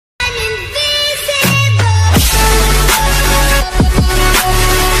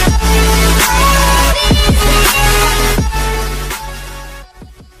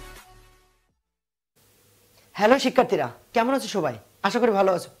Hello শিক্ষার্থীরা, কেমন আছো সবাই? আশা করি ভালো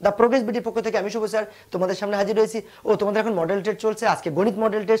আছো। দ্য প্রোগ্রেস বিটির পক্ষ থেকে আমি শুভ স্যার তোমাদের সামনে হাজির হয়েছি। তোমাদের এখন মডেল টেস্ট চলছে, আজকে গণিত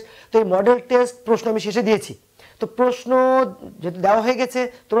মডেল টেস্ট। তো এই মডেল টেস্ট প্রশ্ন আমি শেষে দিয়েছি। তো প্রশ্ন যেহেতু দেওয়া হয়ে গেছে,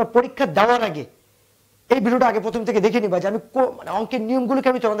 তোমরা পরীক্ষা দেওয়ার আগে এই ভিডিওটা আগে প্রথম থেকে দেখে নিবা যে আমি অঙ্কের নিয়মগুলোকে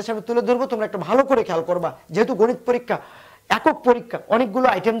আমি তোমাদের সামনে তুলে ধরবো। তোমরা একটা ভালো করে খেয়াল করবা, যেহেতু গণিত পরীক্ষা একক পরীক্ষা, অনেকগুলো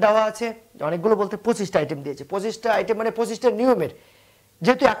আইটেম দেওয়া আছে। অনেকগুলো বলতে 25টা আইটেম দিয়েছে। 25টা আইটেম মানে 25টা নিয়মের,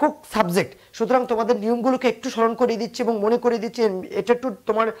 যেহেতু একক সাবজেক্ট, সুতরাং তোমাদের নিয়মগুলোকে একটু স্মরণ করিয়ে দিচ্ছে এবং মনে করিয়ে দিচ্ছে, এটা একটু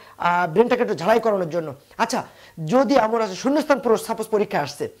তোমার ব্রেনটাকে একটু ঝালাই করানোর জন্য। আচ্ছা, যদি আমরা শূন্যস্থান সাপোজ পরীক্ষা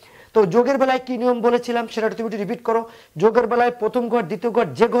আসছে, তো যোগের বেলায় কি নিয়ম বলেছিলাম সেটা তুমি একটু রিপিট করো। যোগের বেলায় প্রথম ঘর দ্বিতীয় ঘর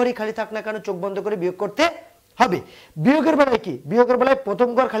যে ঘরই খালি থাক না কেন চোখ বন্ধ করে বিয়োগ করতে হবে। বিয়োগের বেলায় কি? বিয়োগের বেলায় প্রথম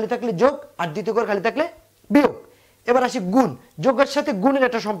ঘর খালি থাকলে যোগ আর দ্বিতীয় ঘর খালি থাকলে বিয়োগ। এবার আসি গুণ। যোগের সাথে গুণের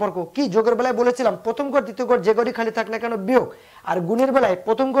একটা সম্পর্ক কি? যোগের বেলায় বলেছিলাম প্রথম ঘর দ্বিতীয় ঘর যে ঘরই খালি থাক না কেন বিয়োগ, আর গুণের বেলায়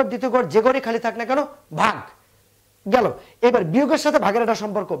প্রথম ঘর দ্বিতীয় ঘর যে ঘরই খালি থাক না কেন ভাগ। গেল। এবার বিয়োগের সাথে ভাগের একটা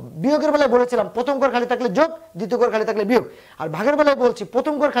সম্পর্ক। বিয়োগের বেলায় বলেছিলাম প্রথম ঘর খালি থাকলে যোগ, দ্বিতীয় ঘর খালি থাকলে বিয়োগ, আর ভাগের বেলায় বলছি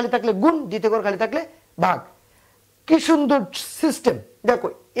প্রথম ঘর খালি থাকলে গুণ, দ্বিতীয় ঘর খালি থাকলে ভাগ। কি সুন্দর সিস্টেম! দেখো,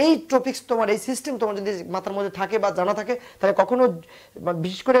 এই টপিকস তোমার, এই সিস্টেম তোমার যদি মাথার মধ্যে থাকে বা জানা থাকে, তাহলে কখনো,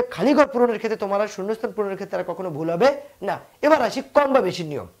 বিশেষ করে খালি ঘর পূরণের ক্ষেত্রে তোমার আর শূন্যস্থান পূরণের ক্ষেত্রে আর কখনো ভুল হবে না। এবার আসি কম বা বেশি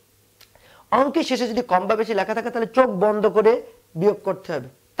নিয়ম। অঙ্কের শেষে যদি কম বা বেশি লেখা থাকে তাহলে চোখ বন্ধ করে বিয়োগ করতে হবে।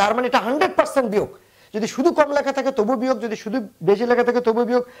 তার মানে এটা 100% বিয়োগ। যদি শুধু কম লেখা থাকে তবু বিয়োগ, যদি শুধু বেশি লেখা থাকে তবু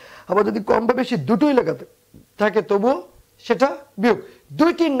বিয়োগ, আবার যদি কম বা বেশি দুটোই লেখা থাকে তবু সেটা বিয়োগ।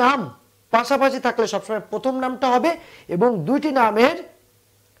 দুইটি নাম পাশাপাশি থাকলে সবসময় প্রথম নামটা হবে, এবং দুইটি নামের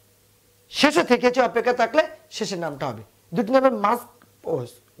শেষে থেকেছে অপেক্ষা থাকলে শেষের নামটা হবে। দুটি নামের মাঝ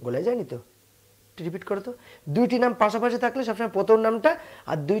গলে যায়নি তো, রিপিট করো তো। দুইটি নাম পাশাপাশি থাকলে সবসময় প্রথম নামটা,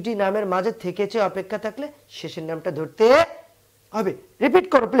 আর দুইটি নামের মাঝে থেকেছে অপেক্ষা থাকলে শেষের নামটা ধরতে হবে। রিপিট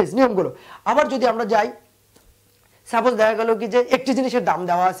করো প্লিজ নিয়মগুলো। আবার যদি আমরা যাই, সাপোজ দেখা গেল কি যে একটি জিনিসের দাম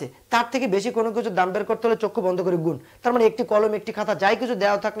দেওয়া আছে, তার থেকে বেশি কোনো কিছু দাম বের করতে হলে চক্ষু বন্ধ করে গুণ। তার মানে একটি কলম, একটি খাতা, যাই কিছু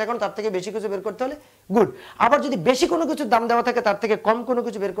দেওয়া থাক না কেন তার থেকে বেশি কিছু বের করতে হলে গুণ। আবার যদি বেশি কোনো কিছুর দাম দেওয়া থাকে তার থেকে কম কোনো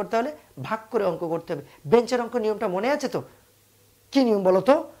কিছু বের করতে হলে ভাগ করে অঙ্ক করতে হবে। বেঞ্চের অঙ্ক নিয়মটা মনে আছে তো? কি নিয়ম বলো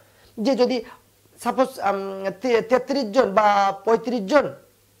তো? যে যদি সাপোজ 33 জন বা 35 জন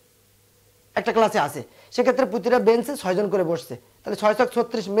একটা ক্লাসে আছে, সেক্ষেত্রে প্রতিটা বেঞ্চে 6 জন করে বসছে, তাহলে 6 ×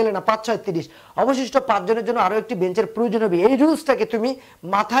 36 মেলে না, 5 × 6 = 30। অবশিষ্ট 5 জনের জন্য আরো একটি বেঞ্চের প্রয়োজন হবে। এই রুলসটাকে তুমি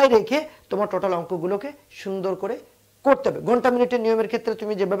মাথায় রেখে তোমার টোটাল অঙ্কগুলোকে সুন্দর করে করতে হবে। ঘন্টা মিনিটের নিয়মের ক্ষেত্রে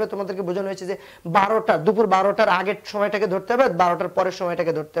তুমি যেভাবে তোমাদেরকে বোঝানো হয়েছে যে দুপুর 12টার আগের সময়টাকে ধরতে হবে, 12টার পরের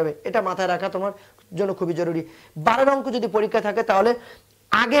সময়টাকে ধরতে হবে, এটা মাথায় রাখা তোমার জন্য খুবই জরুরি। 12 অঙ্ক যদি পরীক্ষা থাকে তাহলে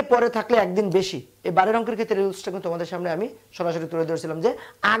আগে পরে থাকলে একদিন বেশি। এই 12 অঙ্কের ক্ষেত্রে রুলসটা কিন্তু তোমাদের সামনে আমি সরাসরি তুলে ধরেছিলাম যে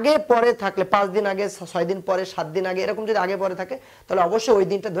আগে পরে থাকলে 5 দিন আগে, 6 দিন পরে, 7 দিন আগে, এরকম যদি আগে পরে থাকে তাহলে অবশ্যই ওই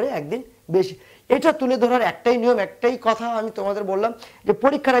দিনটা ধরে একদিন বেশি। এটা তুলে ধরার একটাই নিয়ম, একটাই কথা আমি তোমাদের বললাম যে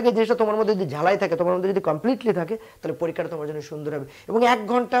পরীক্ষার আগে জিনিসটা তোমার মধ্যে যদি ঝালাই থাকে, তোমার মধ্যে যদি কমপ্লিটলি থাকে, তাহলে পরীক্ষাটা তোমার জন্য সুন্দর হবে। এবং 1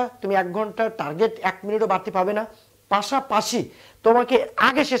 ঘন্টা, তুমি 1 ঘন্টা টার্গেট 1 মিনিটও বাড়তি পাবে না। পাশাপাশি তোমাকে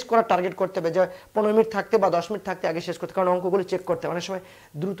আগে শেষ করার টার্গেট করতে হবে, যে 15 মিনিট থাকতে বা 10 মিনিট থাকতে আগে শেষ করতে। কারণ অঙ্কগুলো চেক করতে অনেক সময়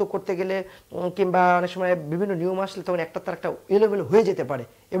দ্রুত করতে গেলে কিংবা অনেক সময় বিভিন্ন নিয়ম আসলে তখন একটা তার একটা এলোমেলো হয়ে যেতে পারে।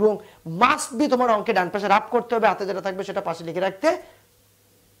 এবং মাস্ট বি তোমার অঙ্কে ডান পাশে রাফ করতে হবে, হাতে যেটা থাকবে সেটা পাশে লিখে রাখতে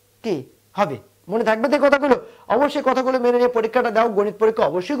কি হবে। মনে থাকবে তো কথাগুলো? অবশ্যই কথাগুলো মেনে নিয়ে পরীক্ষাটা দাও। গণিত পরীক্ষা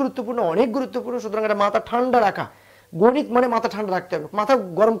অবশ্যই গুরুত্বপূর্ণ, অনেক গুরুত্বপূর্ণ। সুতরাং এটা মাথা ঠান্ডা রাখা। গণিত মানে মাথা ঠান্ডা রাখতে হবে, মাথা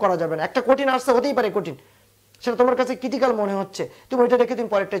গরম করা যাবে না। একটা কঠিন আসছে, হতেই পারে কঠিন, সেটা তোমার কাছে ক্রিটিক্যাল মনে হচ্ছে, তুমি ওইটা রেখে তুমি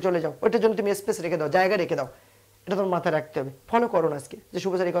পরেরটায় চলে যাও, ওইটার জন্য তুমি স্পেস রেখে দাও, জায়গা রেখে দাও। এটা তোমার মাথায় রাখতে হবে। ফলো করো না আজকে যে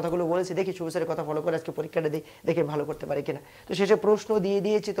শুভ স্যার এই কথাগুলো বলেছি, দেখি শুভ স্যারের কথা ফলো করে আজকে পরীক্ষাটা দিই, দেখে ভালো করতে পারি কিনা। তো শেষে প্রশ্ন দিয়ে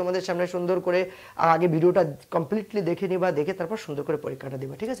দিয়েছি তোমাদের সামনে সুন্দর করে। আগে ভিডিওটা কমপ্লিটলি দেখে নিবা, দেখে তারপর সুন্দর করে পরীক্ষাটা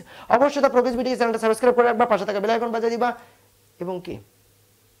দিবা, ঠিক আছে? অবশ্যই তার প্রোগ্রেস ভিডিও চ্যানেলটা সাবস্ক্রাইব করে রাখবা, পাশে থাকা বেল আইকন বাজিয়ে দিবা। এবং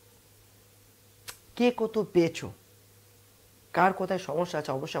কে কত পেয়েছো, কার কোথায় সমস্যা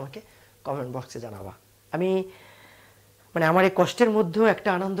আছে অবশ্যই আমাকে কমেন্ট বক্সে জানাবা। আমি আমার এই কষ্টের মধ্যেও একটা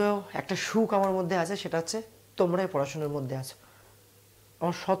আনন্দ, একটা সুখ আমার মধ্যে আছে, সেটা হচ্ছে তোমরাই পড়াশোনার মধ্যে আছো।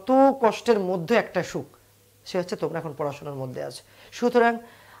 আমার শত কষ্টের মধ্যে একটা সুখ, সে হচ্ছে তোমরা এখন পড়াশোনার মধ্যে আছো। সুতরাং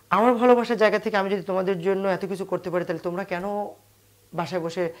আমার ভালোবাসার জায়গা থেকে আমি যদি তোমাদের জন্য এত কিছু করতে পারি, তাহলে তোমরা কেন বাসায়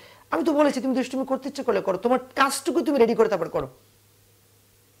বসে, আমি তো বলেছি তুমি দুষ্টুমি করতে ইচ্ছে করলে করো, তোমার কাজটুকু তুমি রেডি করে তারপর করো।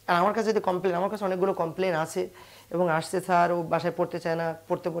 আর আমার কাছে যদি কমপ্লেন, আমার কাছে অনেকগুলো কমপ্লেন আছে এবং আসছে, স্যার ও বাসায় পড়তে চায় না,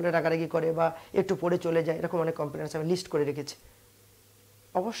 পড়তে বলে রাগারাগি করে বা একটু পড়ে চলে যায়, এরকম অনেক কমপ্লেন আছে, আমি লিস্ট করে রেখেছি।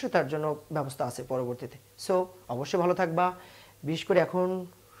 অবশ্যই তার জন্য ব্যবস্থা আছে পরবর্তীতে। সো অবশ্যই ভালো থাকবা। বিশেষ করে এখন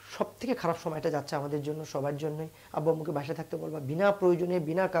সব থেকে খারাপ সময়টা যাচ্ছে আমাদের জন্য, সবার জন্যই। আব্বু আম্মুকে বাসায় থাকতে বলবা, বিনা প্রয়োজনে,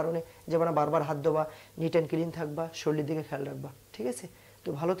 বিনা কারণে, যেমন বারবার হাত দেবা, নিট অ্যান্ড ক্লিন থাকবা, শরীরের দিকে খেয়াল রাখবা, ঠিক আছে? তো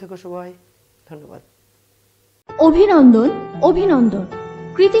ভালো থেকো সবাই, ধন্যবাদ। অভিনন্দন, অভিনন্দন।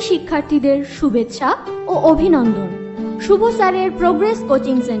 কৃতি শিক্ষার্থীদের শুভেচ্ছা ও অভিনন্দন। শুভ স্যারের প্রোগ্রেস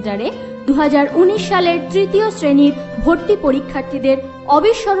কোচিং সেন্টারে 2019 সালের তৃতীয় শ্রেণীর ভর্তি পরীক্ষার্থীদের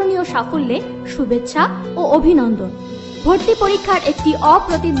অবিস্মরণীয় সাফল্যে শুভেচ্ছা ও অভিনন্দন। ভর্তি পরীক্ষার একটি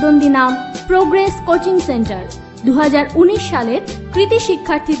অপ্রতিদ্বন্দ্বী নাম প্রোগ্রেস কোচিং সেন্টার। 2019 সালের কৃতি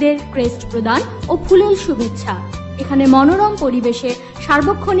শিক্ষার্থীদের ক্রেস্ট প্রদান ও ফুলেল শুভেচ্ছা। এখানে মনোরম পরিবেশে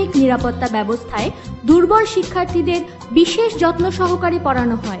সার্বক্ষণিক নিরাপত্তা ব্যবস্থায় দুর্বল শিক্ষার্থীদের বিশেষ যত্ন সহকারে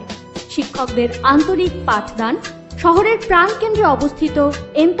পড়ানো হয়। শিক্ষকদের আন্তরিক পাঠদান। শহরের প্রাণকেন্দ্রে অবস্থিত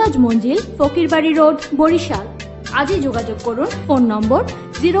এমতাজ মঞ্জিল, ফকিরবাড়ি রোড, বরিশাল। আজই যোগাযোগ করুন। ফোন নম্বর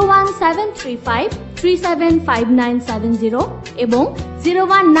 01735375970 এবং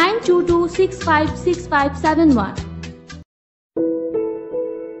 01922656571।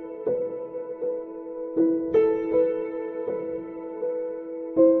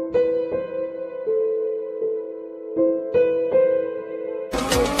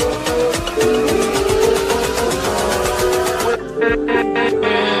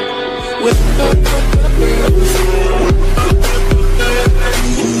 with